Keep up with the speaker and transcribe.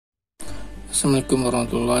Assalamualaikum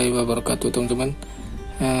warahmatullahi wabarakatuh teman-teman.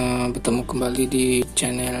 Bertemu kembali di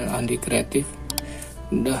channel Andi Kreatif.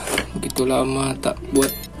 Udah begitu lama tak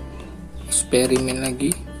buat eksperimen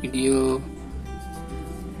lagi video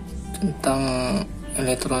tentang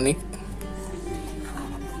elektronik.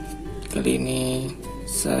 Kali ini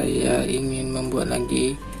saya ingin membuat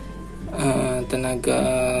lagi tenaga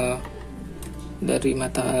dari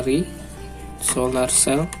matahari, solar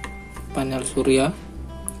cell, panel surya.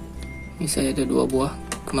 Ini saya ada 2 buah.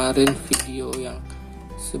 Kemarin video yang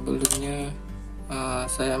sebelumnya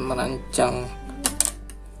saya merancang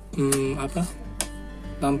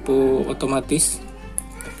lampu otomatis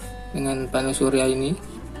dengan panel surya ini,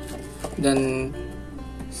 dan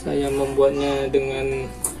saya membuatnya dengan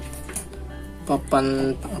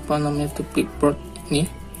papan clipboard ini.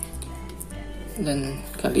 Dan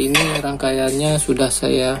kali ini rangkaiannya sudah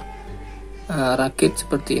saya rakit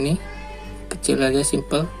seperti ini, kecil aja,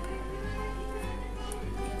 simple.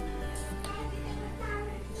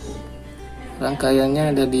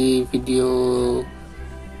 Rangkaiannya ada di video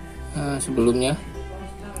sebelumnya.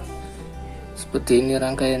 Seperti ini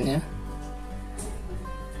rangkaiannya.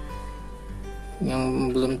 Yang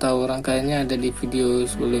belum tahu rangkaiannya ada di video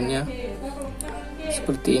sebelumnya.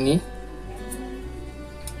 Seperti ini.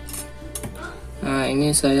 Nah,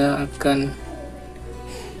 ini saya akan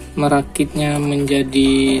merakitnya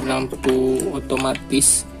menjadi lampu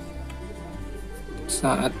otomatis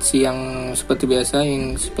saat siang seperti biasa.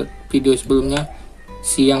 Yang seperti video sebelumnya,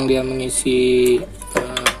 siang dia mengisi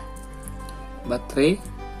baterai,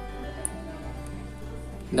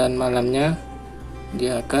 dan malamnya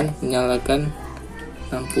dia akan menyalakan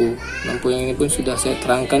lampu. Lampu yang ini pun sudah saya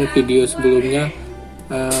terangkan video sebelumnya.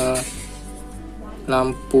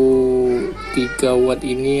 Lampu 3 watt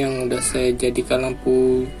ini yang udah saya jadikan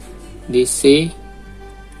lampu DC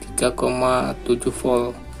 3,7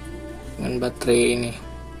 volt dengan baterai ini.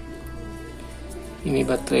 Ini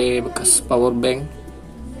baterai bekas power bank.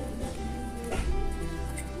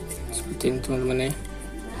 Seperti ini teman-teman ya.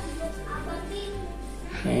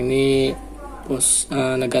 Nah, ini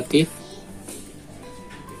negatif.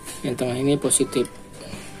 Yang tengah ini positif.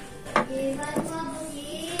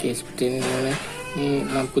 Oke, seperti ini teman-teman ya. Ini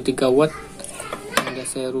lampu 3 watt yang sudah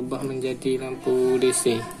saya rubah menjadi lampu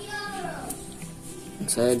DC.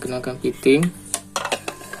 Saya gunakan fitting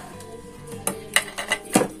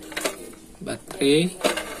baterai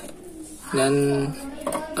dan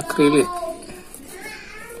akrilik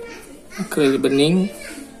bening,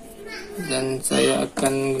 dan saya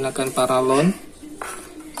akan gunakan paralon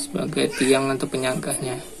sebagai tiang atau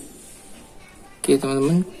penyanggahnya. Oke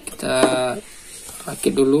teman-teman, kita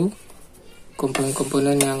rakit dulu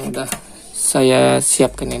komponen-komponen yang udah saya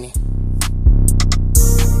siapkan ini.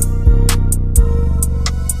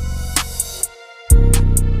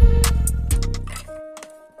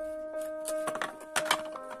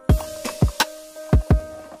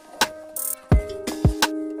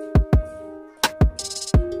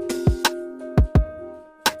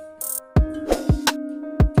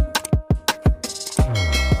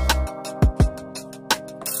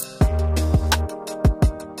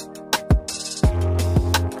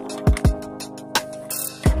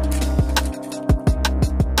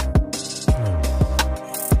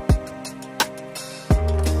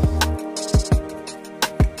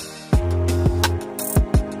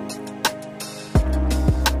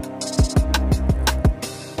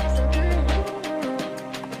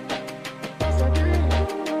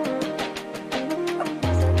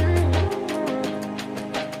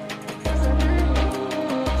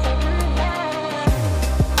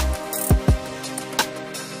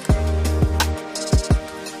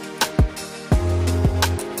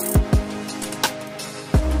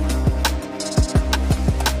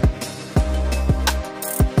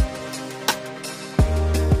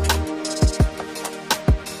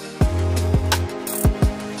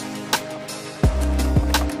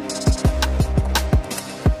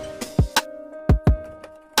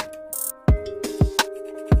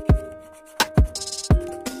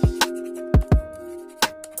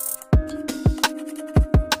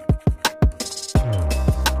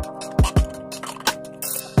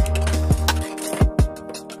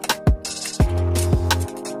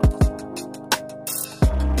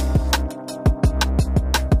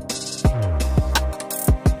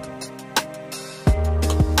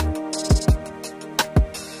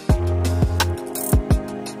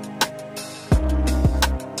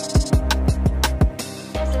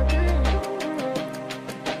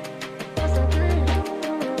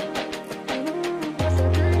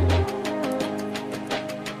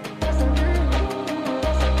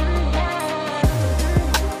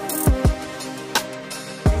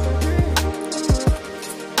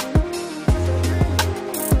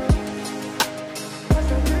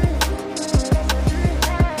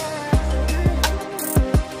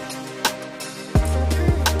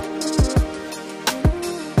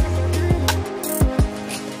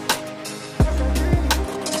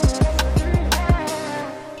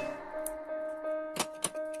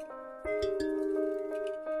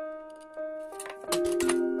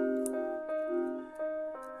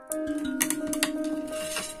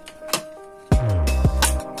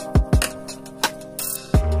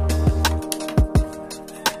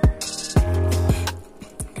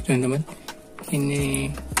 teman-teman.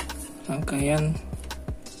 Ini rangkaian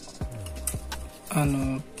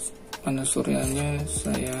panel suryanya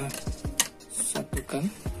saya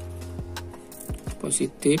satukan,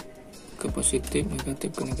 positif ke positif,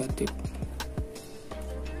 negatif ke negatif.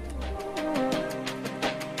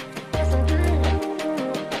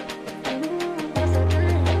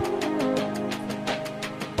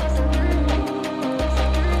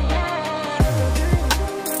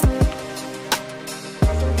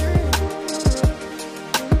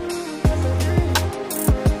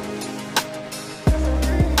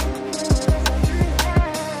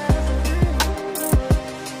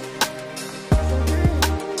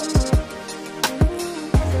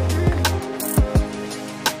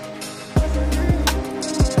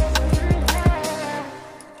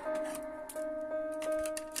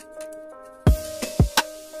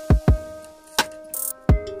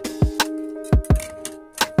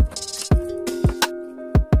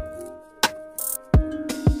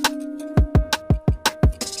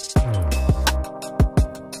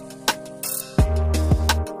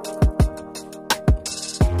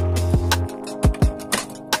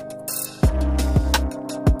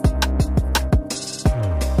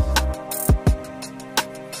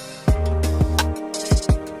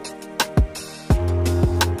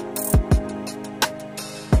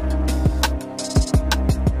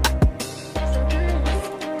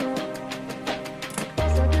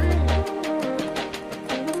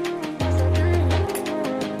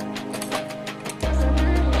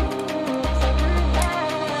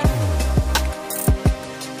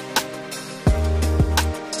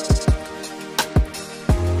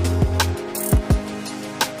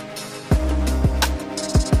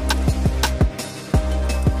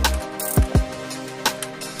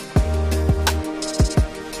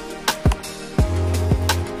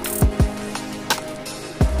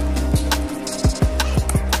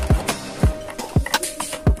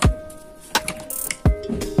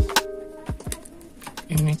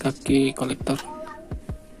 Ini kaki kolektor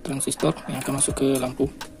transistor yang akan masuk ke lampu.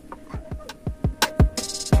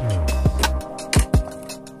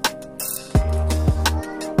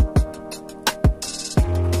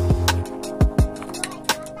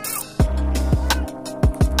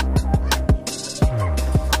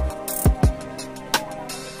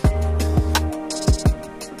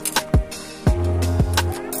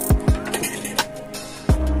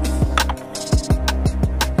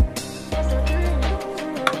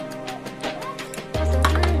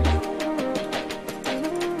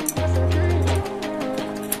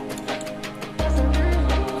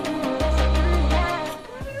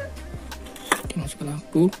 Masuk ke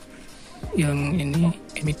lampu. Yang ini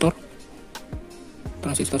emitor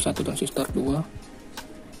transistor 1, transistor 2.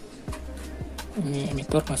 Ini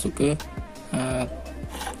emitor masuk ke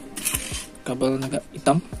kabel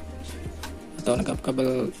hitam atau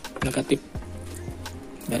kabel negatif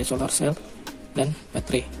dari solar cell dan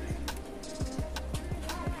baterai.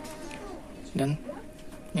 Dan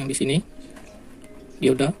yang di sini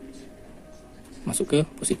dioda masuk ke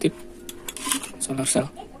positif solar cell.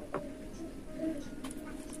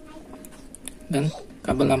 Dan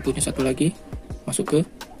kabel lampunya satu lagi masuk ke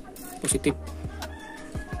positif.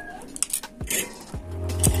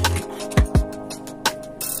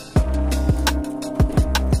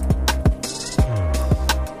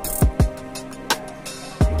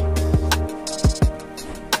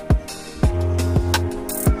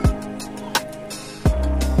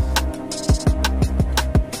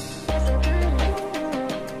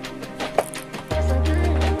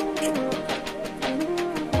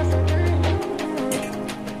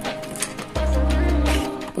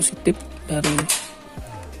 Positif dari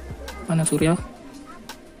panel surya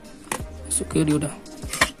masuk ke dioda.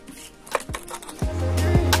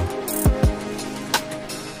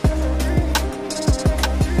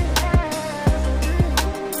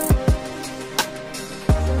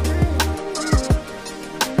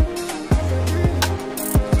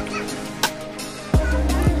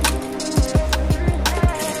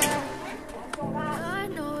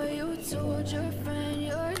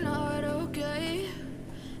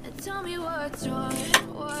 Tell me what's wrong,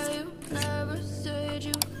 why you never said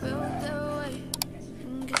you felt that way.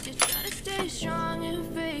 Guess you're trying to stay strong and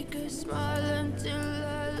fake a smile until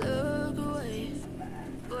I look away.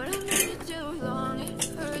 But I've known you too long, it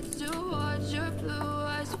hurts to watch your blue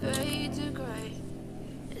eyes fade to gray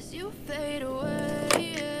as you fade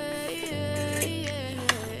away.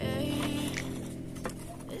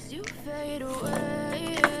 As you fade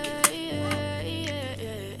away.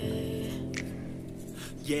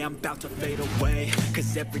 yeah, I'm about to fade away.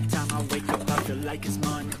 Cause every time I wake up I feel like it's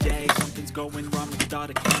Monday. Something's going wrong with all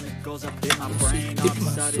the chemicals up in my brain. All of a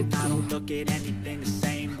sudden I don't look at anything the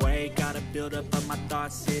same way. Gotta build up of my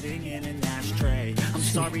thoughts sitting in an ashtray. I'm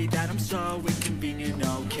sorry that I'm so inconvenient,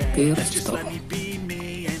 okay? Just let me be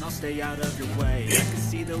me and I'll stay out of your way. I can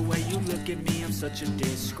see the way you look at me, I'm such a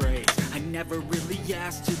disgrace. I never really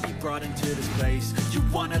asked to be brought into this place. You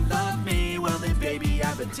wanna love me? Well then baby,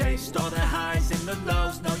 have a taste. All the highs and the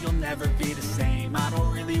lows, no you'll never be the same. I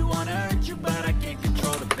don't really wanna hurt you, but I can't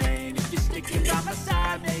control the pain. If you're sticking by my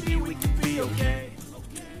side, maybe we can be okay.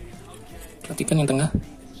 Perhatikan yang tengah,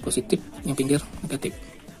 positif, yang pinggir, negatif.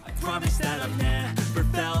 I promise that I've never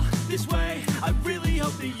felt this way. I really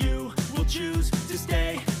hope that you will choose to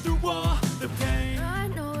stay through all the pain.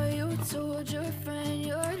 I know you told your friend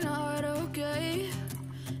you're not okay,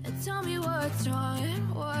 and tell me what's wrong and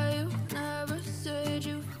why you never said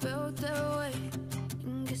you felt that way.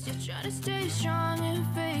 Guess you're trying to stay strong and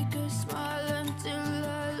fake a smile until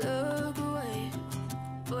I look away.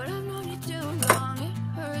 But I've known you too long, it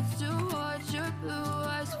hurts to watch your blue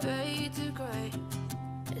eyes fade to gray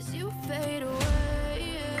as you fade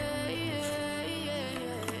away.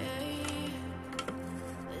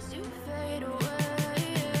 As you fade away.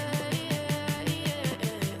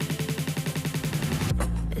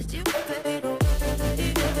 As you fade away.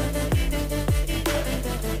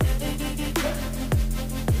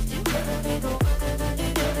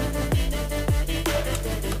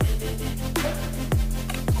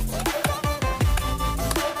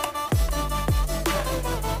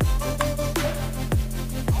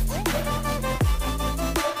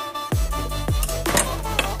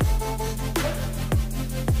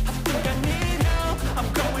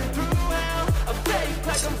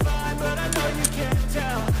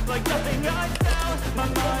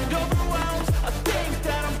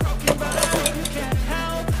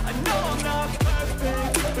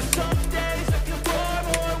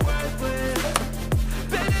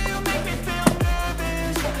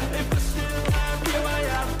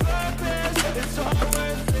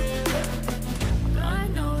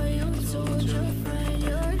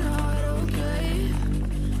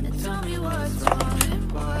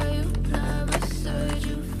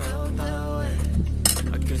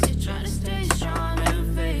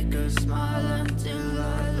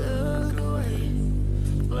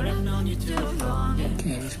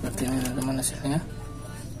 Seperti ini teman-teman hasilnya.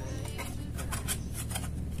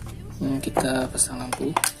 Ini kita pasang lampu.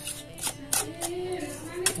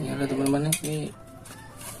 Ini ada teman-teman, ini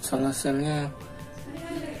solar cellnya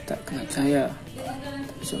tak kena cahaya.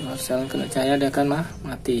 Solar cell kena cahaya dia akan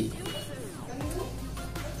mati.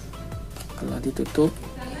 Kalau ditutup,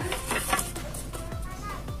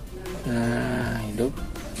 nah hidup.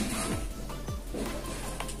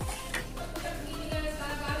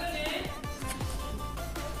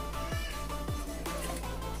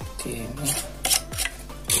 Oke, ini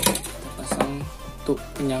kita pasang untuk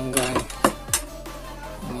penyangga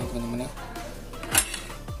ini teman-teman ya,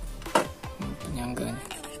 ini penyangganya.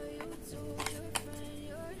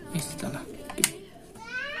 Ini setelah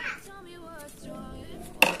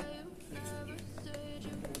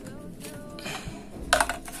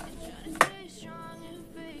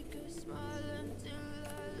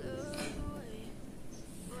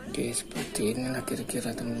oke, seperti inilah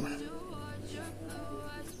kira-kira teman-teman.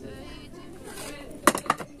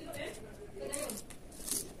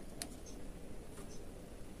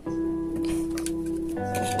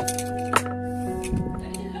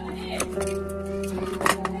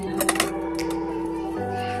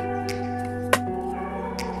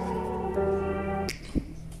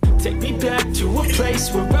 Take me back to a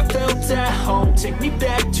place where I felt at home. Take me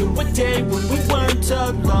back to a day when we weren't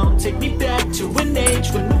alone. Take me back to an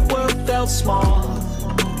age when the world felt small.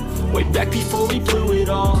 Way back before we blew it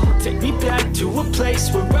all. Take me back to a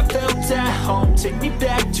place where I felt at home. Take me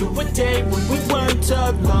back to a day when we weren't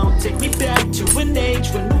alone. Take me back to an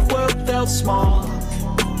age when the world felt small.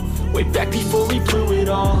 Way back before we blew it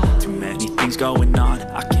all. Too many things going on,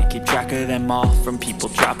 I can't keep track of them all. From people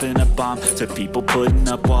dropping a bomb to people putting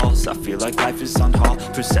up walls. I feel like life is on hold,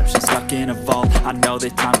 perception stuck in a vault. I know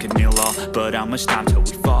that time can heal all, but how much time till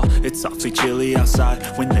we fall? It's awfully chilly outside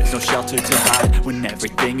when there's no shelter to hide. When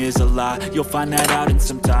everything is a lie, you'll find that out in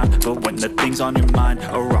some time. But when the things on your mind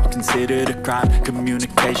are all considered a crime,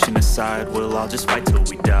 communication aside, we'll all just fight till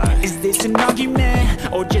we die. Is this an argument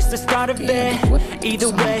or just the start of it?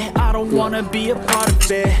 Either way, I don't wanna be a part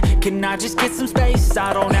of it. Can I just get some space?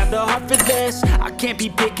 I don't have the heart for this. I can't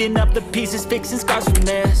be picking up the pieces, fixing scars from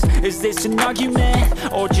this. Is this an argument,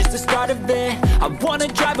 or just the start of it? I wanna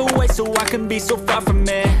drive away so I can be so far from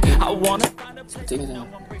it. I wanna find a Seperti ini teman,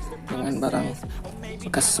 dengan barang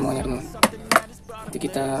bekas semuanya teman. Nanti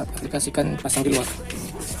kita aplikasikan pasang di luar.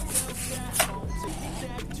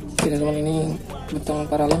 Oke teman, ini bentang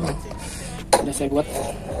paralel sudah saya buat.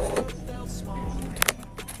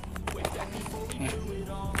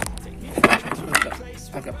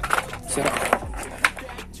 Agak serak.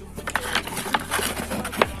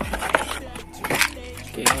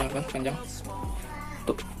 Oke, ini apa panjang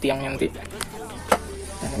untuk tiangnya nanti.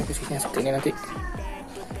 Nah, ini posisinya seperti ini nanti.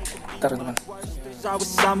 Ntar teman. I was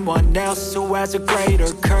someone else who has a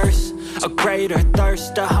greater curse, a greater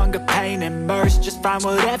thirst, a hunger, pain, and mercy. Just find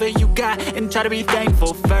whatever you got and try to be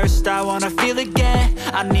thankful first. I wanna feel again,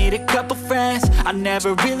 I need a couple friends. I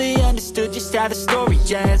never really understood just how the story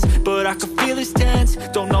ends, but I can feel it's tense,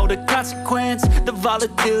 don't know the consequence. The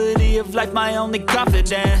volatility of life, my only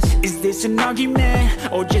confidence. Is this an argument,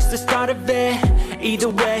 or just the start of it?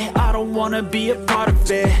 Either way, I don't wanna be a part of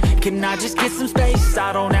it. Can I just get some space?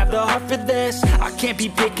 I don't have the heart for this. I can't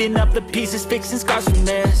be picking up the pieces, fixing scars from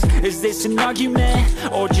this. Is this an argument,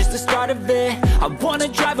 or just the start of it? I wanna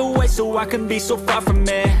drive away so I can be so far from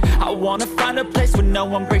it. I wanna find a place where no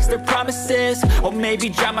one breaks their promises, or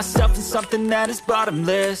maybe drown myself in something that is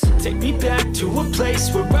bottomless. Take me back to a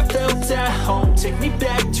place where I felt at home. Take me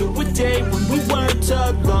back to a day when we weren't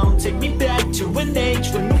alone. Take me back to an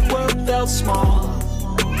age when the world felt small,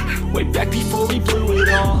 way back before we blew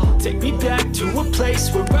it all. Take me back to a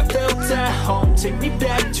place where I felt at home. Take me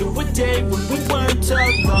back to a day when we weren't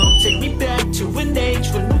alone. Take me back to an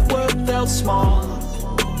age when the world felt small,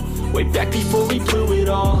 way back before we blew it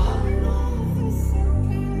all.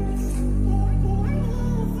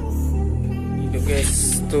 Itu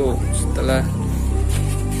guys, tuh setelah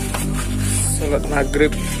sholat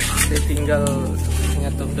maghrib saya tinggal,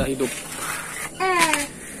 ternyata udah hidup.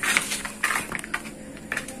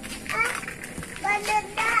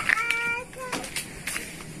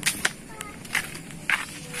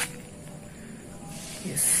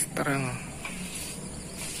 Yes, terang.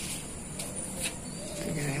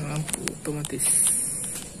 Ini lampu otomatis.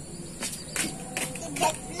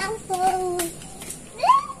 Lampu.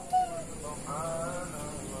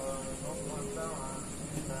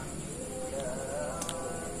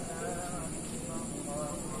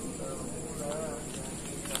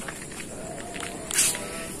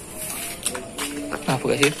 Apa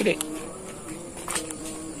kasih itu dek?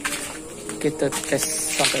 Kita tes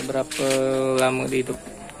sampai berapa lama dia hidup.